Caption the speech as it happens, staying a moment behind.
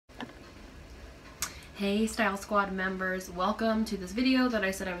Hey Style Squad members, welcome to this video that I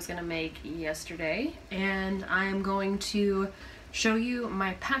said I was going to make yesterday, and I'm going to show you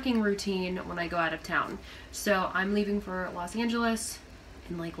my packing routine when I go out of town. So I'm leaving for Los Angeles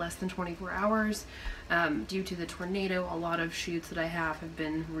in like less than 24 hours. Due to the tornado, a lot of shoots that I have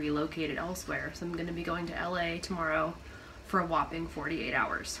been relocated elsewhere. So I'm going to be going to LA tomorrow for a whopping 48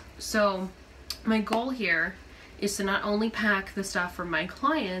 hours. So my goal here is to not only pack the stuff for my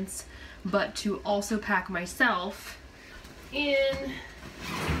clients, but to also pack myself in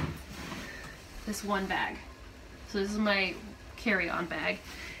this one bag. So this is my carry-on bag,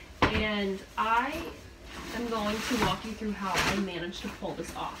 and I am going to walk you through how I managed to pull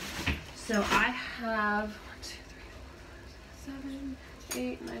this off. So I have 1, 2, 3, 4, 5, 6, 7,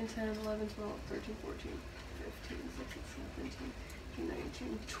 8, 9, 10, 11, 12, 13, 14, 15, 16, 17, 18,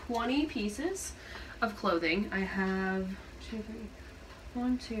 19, 20 pieces of clothing. I have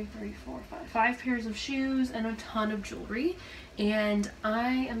 5 pairs of shoes and a ton of jewelry, and I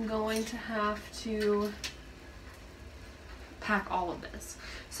am going to have to pack all of this.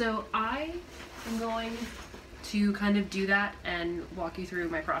 So I am going to kind of do that and walk you through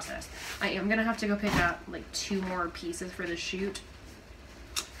my process. I am gonna have to go pick up like 2 more pieces for the shoot,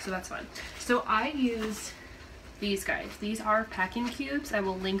 so that's fun. So I use these guys. These are packing cubes. I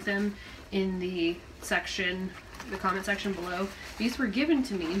will link them in the comment section below. These were given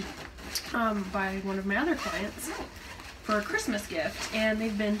to me by one of my other clients for a Christmas gift, and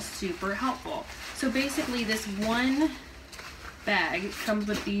they've been super helpful. So basically this one bag comes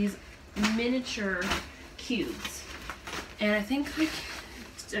with these miniature cubes, and I think like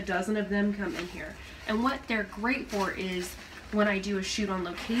a dozen of them come in here. And what they're great for is when I do a shoot on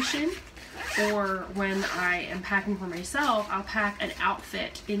location, or when I am packing for myself, I'll pack an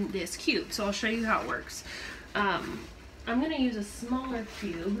outfit in this cube. So I'll show you how it works. I'm going to use a smaller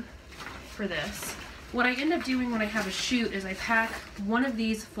cube for this. What I end up doing when I have a shoot is I pack one of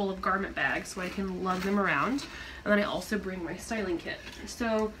these full of garment bags so I can lug them around, and then I also bring my styling kit.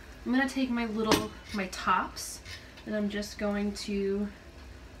 So I'm going to take my tops, and I'm just going to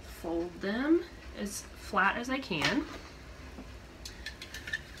fold them as flat as I can.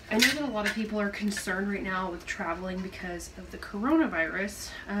 I know that a lot of people are concerned right now with traveling because of the coronavirus,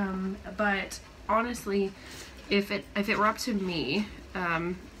 but honestly, if it were up to me,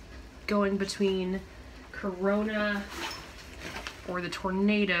 going between Corona or the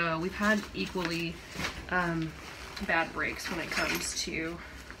tornado, we've had equally bad breaks when it comes to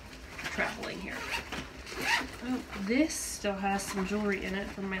traveling here. Oh, this still has some jewelry in it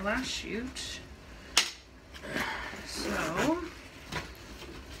from my last shoot, so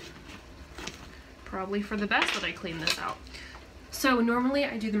probably for the best that I clean this out. So normally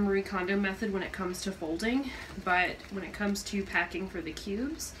I do the Marie Kondo method when it comes to folding, but when it comes to packing for the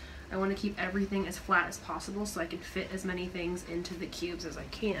cubes, I want to keep everything as flat as possible so I can fit as many things into the cubes as I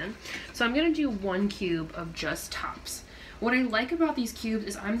can. So I'm going to do 1 cube of just tops. What I like about these cubes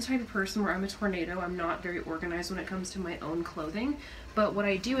is I'm the type of person where I'm a tornado. I'm not very organized when it comes to my own clothing, but what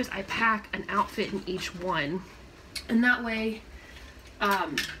I do is I pack an outfit in each one, and that way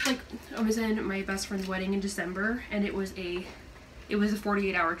like I was in my best friend's wedding in December, and it was a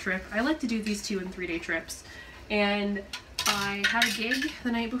 48-hour trip. I like to do these 2- and 3-day trips, and I had a gig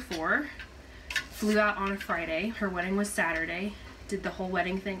the night before, flew out on a Friday. Her wedding was Saturday, did the whole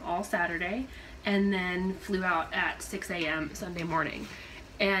wedding thing all Saturday, and then flew out at 6 a.m. Sunday morning.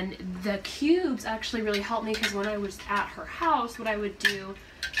 And the cubes actually really helped me, because when I was at her house, what I would do,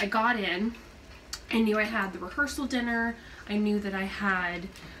 I got in, I knew I had the rehearsal dinner, I knew that I had,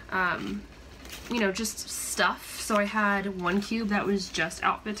 you know, just stuff. So I had 1 cube that was just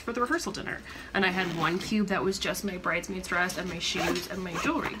outfits for the rehearsal dinner, and I had 1 cube that was just my bridesmaid's dress and my shoes and my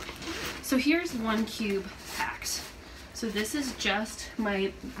jewelry. So here's 1 cube packed. So this is just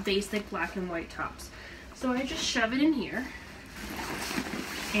my basic black and white tops. So I just shove it in here,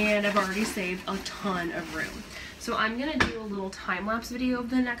 and I've already saved a ton of room. So I'm gonna do a little time-lapse video of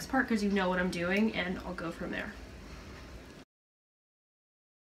the next part, because you know what I'm doing, and I'll go from there.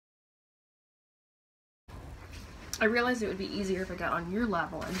 I realized it would be easier if I got on your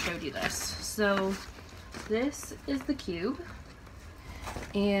level and showed you this. So this is the cube,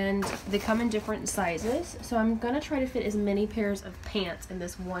 and they come in different sizes. So I'm gonna try to fit as many pairs of pants in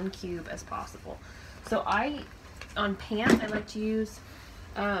this 1 cube as possible. So on pants, I like to use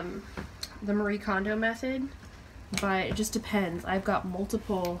the Marie Kondo method, but it just depends. I've got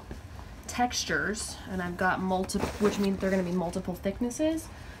multiple textures, and I've got multiple, which means they're gonna be multiple thicknesses.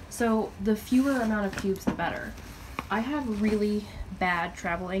 So the fewer amount of cubes, the better. I have really bad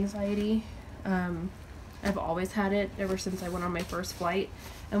travel anxiety, I've always had it ever since I went on my first flight.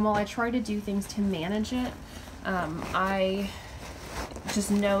 And while I try to do things to manage it, I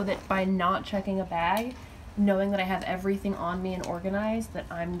just know that by not checking a bag, knowing that I have everything on me and organized, that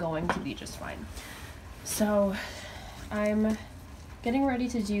I'm going to be just fine. So I'm getting ready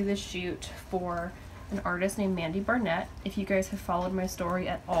to do this shoot for an artist named Mandy Barnett. If you guys have followed my story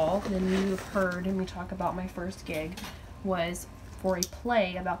at all, then you've heard me talk about my first gig was for a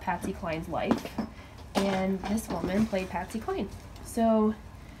play about Patsy Cline's life, and this woman played Patsy Cline. So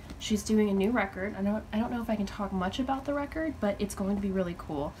she's doing a new record. I don't know if I can talk much about the record, but it's going to be really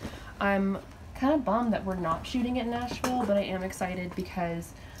cool. I'm kind of bummed that we're not shooting it in Nashville, but I am excited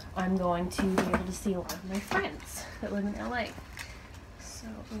because I'm going to be able to see a lot of my friends that live in LA. So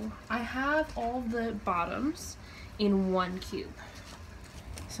I have all the bottoms in one cube.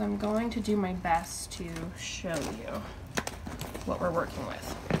 So I'm going to do my best to show you what we're working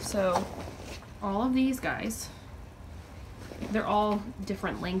with. So all of these guys, they're all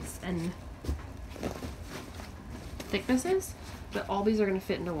different lengths and thicknesses, but all these are going to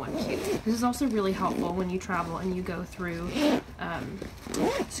fit into one cube. This is also really helpful when you travel and you go through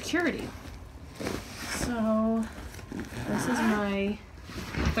security. So this is my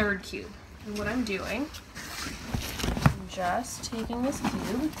third cube, and what I'm doing, I'm just taking this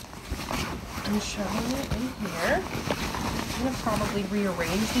cube and shoving it in here. I'm going to probably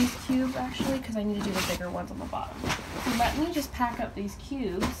rearrange these cubes actually because I need to do the bigger ones on the bottom. So let me just pack up these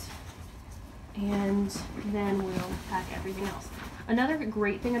cubes and then we'll pack everything else. Another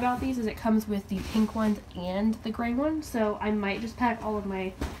great thing about these is it comes with the pink ones and the gray ones, so I might just pack all of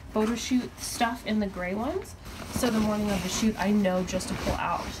my photo shoot stuff in the gray ones, so the morning of the shoot I know just to pull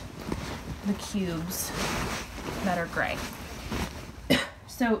out the cubes that are gray.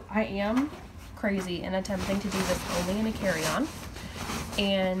 So I am crazy in attempting to do this only in a carry-on,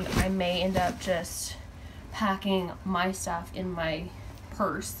 and I may end up just packing my stuff in my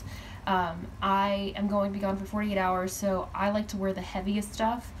purse. I am going to be gone for 48 hours, so I like to wear the heaviest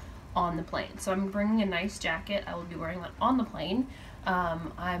stuff on the plane. So I'm bringing a nice jacket. I will be wearing that on the plane.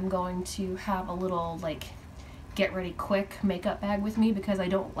 I'm going to have a little, like, get ready quick makeup bag with me because I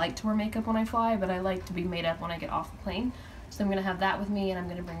don't like to wear makeup when I fly, but I like to be made up when I get off the plane. So I'm going to have that with me, and I'm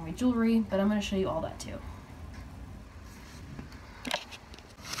going to bring my jewelry, but I'm going to show you all that too.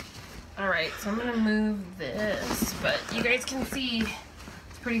 Alright, so I'm going to move this, but you guys can see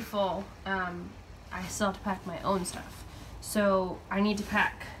pretty full. I still have to pack my own stuff. So I need to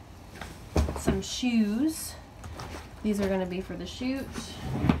pack some shoes. These are going to be for the shoot.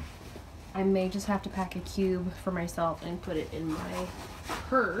 I may just have to pack a cube for myself and put it in my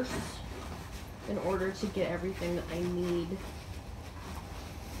purse in order to get everything that I need.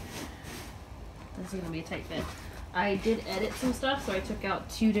 This is going to be a tight fit. I did edit some stuff, so I took out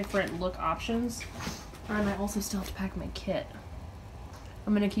 2 different look options. And I also still have to pack my kit.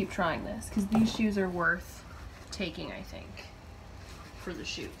 I'm going to keep trying this because these shoes are worth taking, I think, for the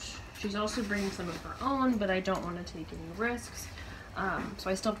shoot. She's also bringing some of her own, but I don't want to take any risks. So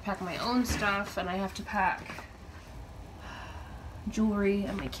I still have to pack my own stuff, and I have to pack jewelry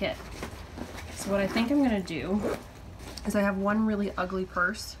and my kit. So what I think I'm going to do is I have one really ugly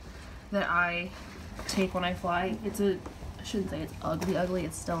purse that I take when I fly. I shouldn't say it's ugly,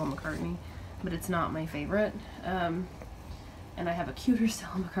 it's Stella McCartney, but it's not my favorite. And I have a cuter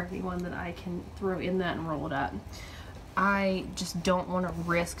Stella McCartney one that I can throw in that and roll it up. I just don't want to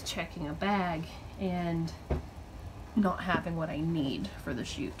risk checking a bag and not having what I need for the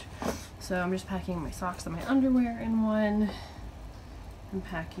shoot. So I'm just packing my socks and my underwear in one. I'm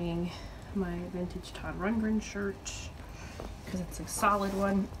packing my vintage Todd Rundgren shirt because it's a solid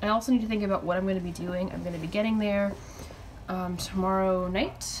one. I also need to think about what I'm going to be doing. I'm going to be getting there tomorrow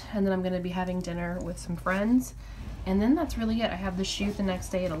night, and then I'm going to be having dinner with some friends. And then that's really it. I have the shoot the next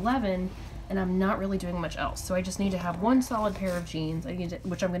day at 11, and I'm not really doing much else. So I just need to have one solid pair of jeans,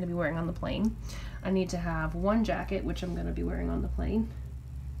 which I'm going to be wearing on the plane. I need to have one jacket, which I'm going to be wearing on the plane.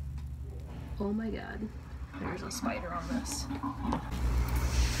 Oh my god. There's a spider on this.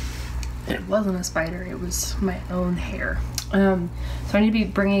 It wasn't a spider, it was my own hair. So I need to be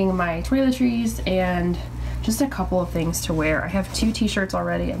bringing my toiletries and just a couple of things to wear. I have 2 t-shirts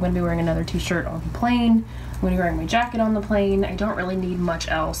already. I'm going to be wearing another t-shirt on the plane. I'm going to be wearing my jacket on the plane. I don't really need much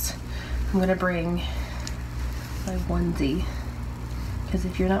else. I'm going to bring my onesie. Because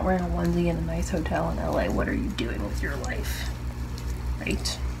if you're not wearing a onesie in a nice hotel in LA, what are you doing with your life?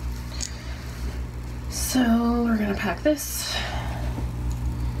 Right? So we're going to pack this.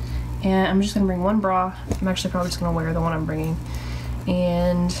 And I'm just going to bring one bra. I'm actually probably just going to wear the one I'm bringing.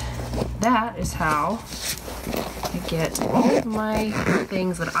 And that is how I get all of my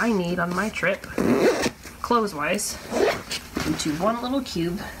things that I need on my trip clothes-wise into one little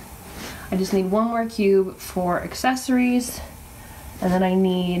cube. I just need one more cube for accessories, and then I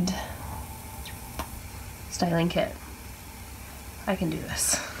need styling kit. I can do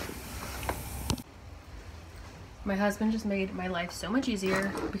this. My husband just made my life so much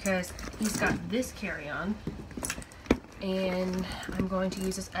easier because he's got this carry-on, and I'm going to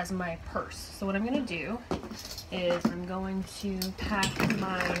use this as my purse. So what I'm going to do is I'm going to pack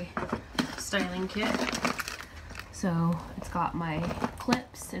my styling kit. So it's got my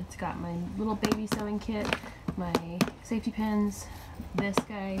clips, it's got my little baby sewing kit, my safety pins, this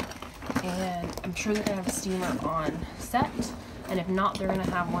guy, and I'm sure they're going to have a steamer on set, and if not, they're going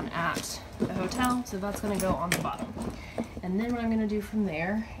to have one at the hotel, so that's going to go on the bottom. And then what I'm going to do from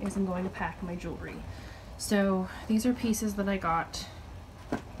there is I'm going to pack my jewelry. So these are pieces that I got.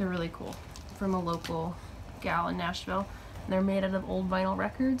 They're really cool, from a local gal in Nashville. They're made out of old vinyl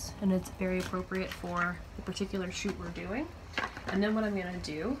records, and it's very appropriate for the particular shoot we're doing. And then what I'm going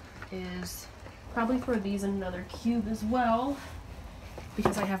to do is probably throw these in another cube as well,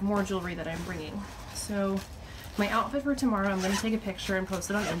 because I have more jewelry that I'm bringing. So my outfit for tomorrow, I'm going to take a picture and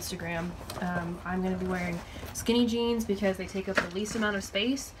post it on Instagram. I'm going to be wearing skinny jeans because they take up the least amount of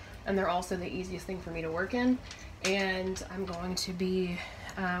space, and they're also the easiest thing for me to work in. And I'm going to be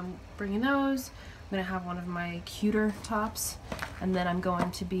bringing those. I'm going to have one of my cuter tops, and then I'm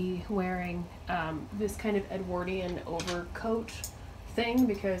going to be wearing this kind of Edwardian overcoat thing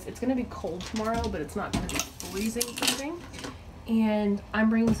because it's going to be cold tomorrow, but it's not going to be freezing. And I'm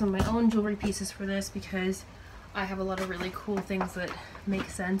bringing some of my own jewelry pieces for this because I have a lot of really cool things that make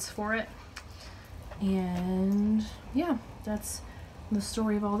sense for it. And yeah, that's the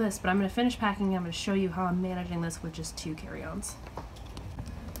story of all this. But I'm going to finish packing. I'm going to show you how I'm managing this with just 2 carry-ons.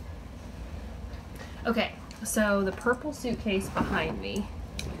 Okay, so the purple suitcase behind me,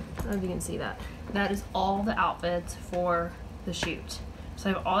 I don't know if you can see that, that is all the outfits for the shoot. So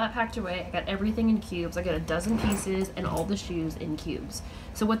I have all that packed away. I got everything in cubes. I got a dozen pieces and all the shoes in cubes.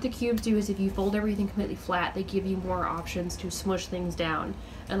 So what the cubes do is if you fold everything completely flat, they give you more options to smush things down.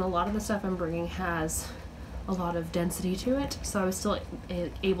 And a lot of the stuff I'm bringing has a lot of density to it, so I was still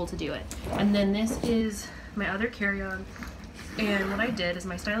able to do it. And then this is my other carry-on. And what I did is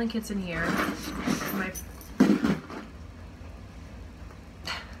my styling kit's in here.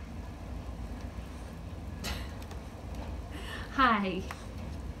 Hi.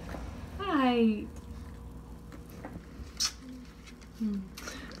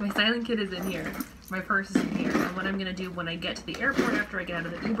 My styling kit is in here. My purse is in here. And what I'm going to do when I get to the airport after I get out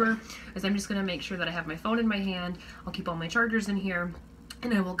of the Uber is I'm just going to make sure that I have my phone in my hand. I'll keep all my chargers in here,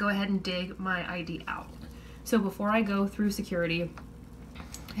 and I will go ahead and dig my ID out. So before I go through security,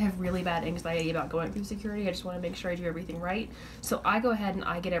 I have really bad anxiety about going through security. I just want to make sure I do everything right. So I go ahead and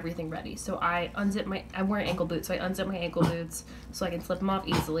I get everything ready. So I unzip I'm wearing ankle boots, so I unzip my ankle boots so I can slip them off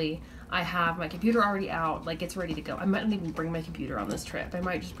easily. I have my computer already out, like it's ready to go. I might not even bring my computer on this trip. I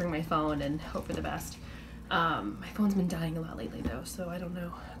might just bring my phone and hope for the best. My phone's been dying a lot lately though, so I don't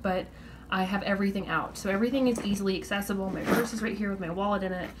know. But I have everything out. So everything is easily accessible. My purse is right here with my wallet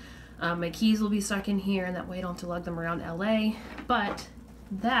in it. My keys will be stuck in here, and that way I don't have to lug them around LA. But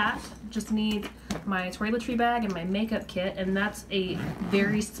that just needs my toiletry bag and my makeup kit, and that's a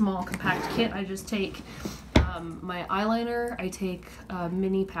very small compact kit. I just take my eyeliner, I take a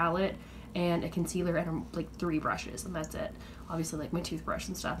mini palette and a concealer and like 3 brushes, and that's it. Obviously like my toothbrush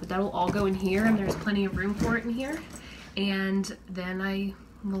and stuff, but that'll all go in here, and there's plenty of room for it in here. And then I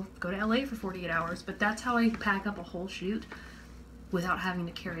will go to LA for 48 hours, but that's how I pack up a whole shoot without having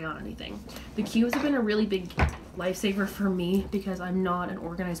to carry on anything. The cubes have been a really big lifesaver for me because I'm not an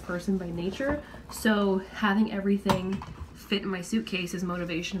organized person by nature, so having everything fit in my suitcase is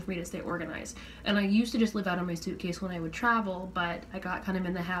motivation for me to stay organized. And I used to just live out of my suitcase when I would travel, but I got kind of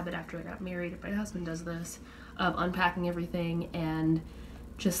in the habit after I got married, my husband does this, of unpacking everything and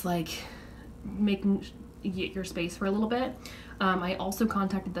just like making get your space for a little bit. I also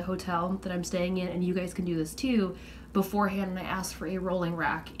contacted the hotel that I'm staying in, and you guys can do this too, beforehand, and I asked for a rolling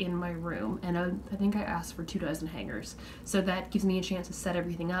rack in my room, and I think I asked for 2 dozen hangers. So that gives me a chance to set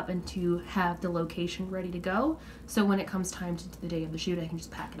everything up and to have the location ready to go. So when it comes time to the day of the shoot, I can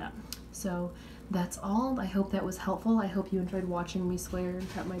just pack it up. So that's all. I hope that was helpful. I hope you enjoyed watching me swear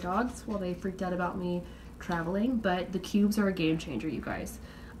and pet my dogs while they freaked out about me traveling. But the cubes are a game changer, you guys.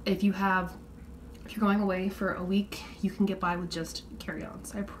 If you're going away for a week, you can get by with just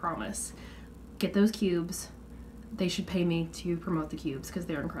carry-ons. I promise. Get those cubes. They should pay me to promote the cubes because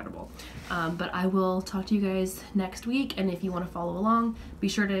they're incredible. But I will talk to you guys next week, and if you want to follow along, be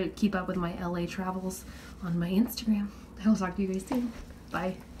sure to keep up with my LA travels on my Instagram. I will talk to you guys soon.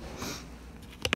 Bye.